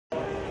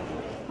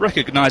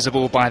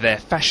Recognisable by their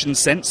fashion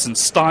sense and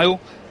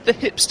style, the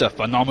hipster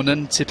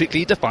phenomenon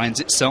typically defines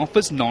itself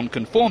as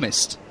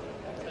non-conformist.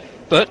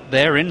 But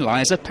therein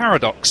lies a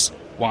paradox.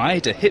 Why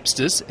do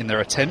hipsters, in their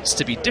attempts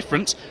to be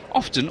different,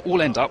 often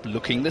all end up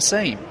looking the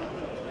same?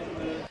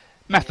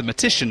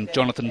 Mathematician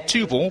Jonathan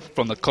Tubal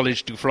from the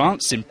Collège de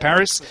France in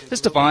Paris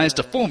has devised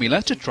a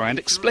formula to try and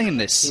explain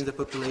this.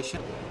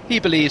 He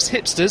believes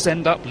hipsters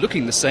end up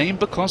looking the same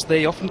because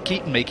they often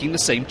keep making the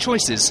same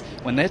choices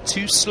when they're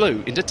too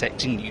slow in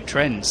detecting new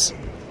trends.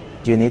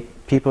 You need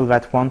people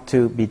that want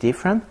to be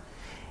different,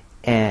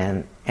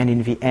 and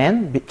in the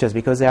end, just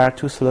because they are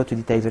too slow to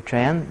detect the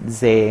trend,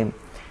 they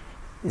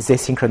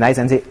synchronize,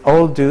 and they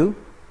all do,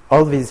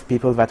 all these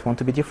people that want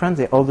to be different,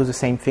 they all do the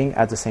same thing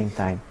at the same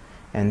time.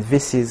 And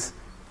this is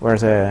where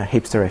the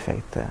hipster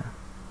effect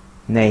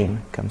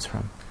name comes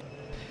from.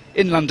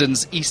 In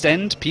London's East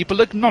End, people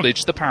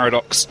acknowledged the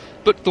paradox,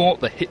 but thought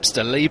the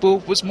hipster label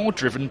was more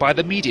driven by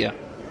the media.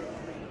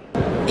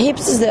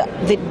 Hipsters,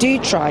 they do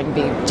try and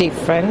be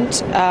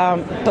different,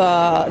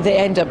 but they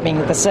end up being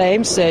the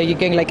same. So you're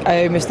going like,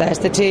 oh, Mr. has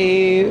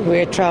tattoo,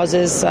 weird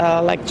trousers,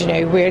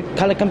 weird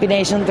color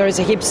combination. There is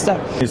a hipster.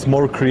 It's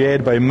more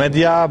created by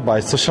media, by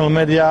social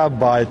media,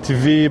 by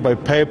TV, by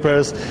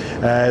papers.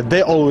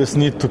 They always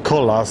need to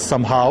call us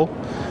somehow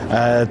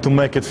to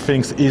make it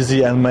things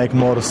easy and make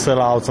more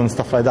sellouts and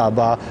stuff like that.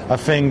 But I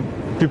think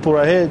people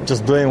are here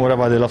just doing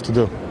whatever they love to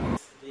do.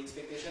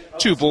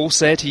 Tubal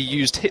said he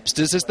used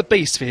hipsters as the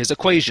base for his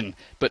equation,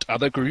 but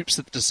other groups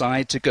that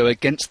decide to go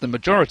against the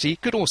majority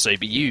could also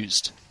be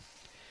used.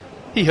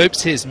 He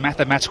hopes his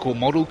mathematical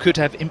model could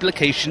have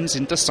implications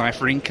in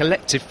deciphering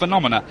collective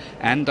phenomena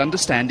and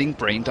understanding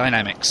brain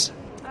dynamics.